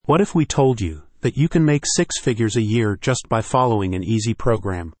What if we told you that you can make 6 figures a year just by following an easy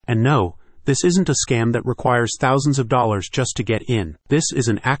program? And no, this isn't a scam that requires thousands of dollars just to get in. This is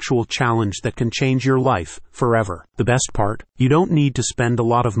an actual challenge that can change your life forever. The best part, you don't need to spend a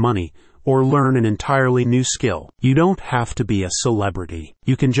lot of money or learn an entirely new skill. You don't have to be a celebrity.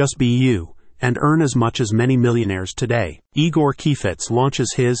 You can just be you and earn as much as many millionaires today. Igor Kheifets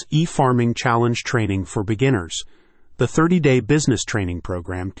launches his e-farming challenge training for beginners. The 30-day business training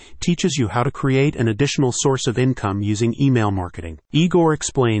program teaches you how to create an additional source of income using email marketing. Igor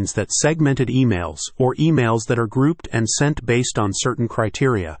explains that segmented emails, or emails that are grouped and sent based on certain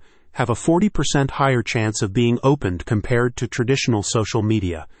criteria, have a 40% higher chance of being opened compared to traditional social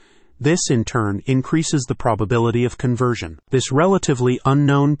media. This, in turn, increases the probability of conversion. This relatively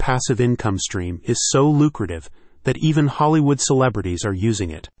unknown passive income stream is so lucrative that even Hollywood celebrities are using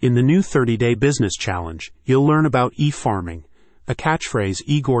it. In the new 30-day business challenge, you'll learn about e-farming, a catchphrase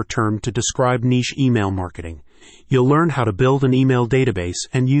Igor termed to describe niche email marketing. You'll learn how to build an email database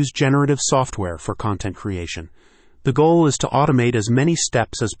and use generative software for content creation. The goal is to automate as many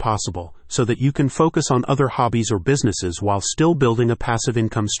steps as possible so that you can focus on other hobbies or businesses while still building a passive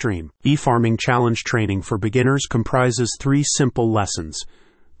income stream. E-farming challenge training for beginners comprises 3 simple lessons.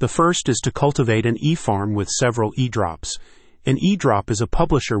 The first is to cultivate an e-farm with several e-drops. An e-drop is a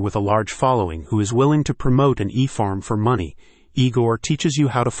publisher with a large following who is willing to promote an e-farm for money. Igor teaches you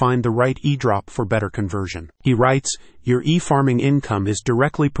how to find the right e-drop for better conversion. He writes, "Your e-farming income is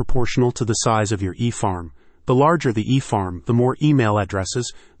directly proportional to the size of your e-farm. The larger the e-farm, the more email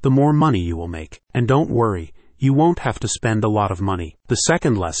addresses, the more money you will make. And don't worry, you won't have to spend a lot of money." The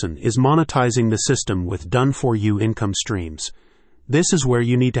second lesson is monetizing the system with done-for-you income streams. This is where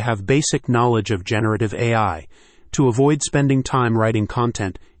you need to have basic knowledge of generative AI. To avoid spending time writing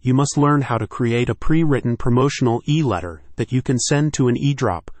content, you must learn how to create a pre-written promotional e-letter that you can send to an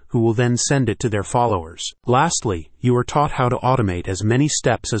e-drop who will then send it to their followers. Lastly, you are taught how to automate as many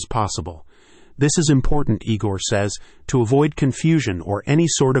steps as possible. This is important, Igor says, to avoid confusion or any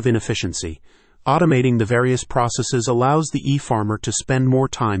sort of inefficiency. Automating the various processes allows the e-farmer to spend more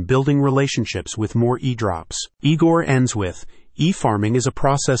time building relationships with more e-drops. Igor ends with, "E-farming is a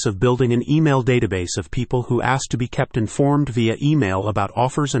process of building an email database of people who ask to be kept informed via email about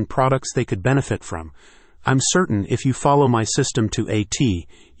offers and products they could benefit from. I'm certain if you follow my system to a T,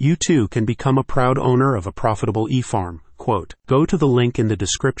 you too can become a proud owner of a profitable e-farm." Quote, "Go to the link in the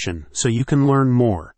description so you can learn more."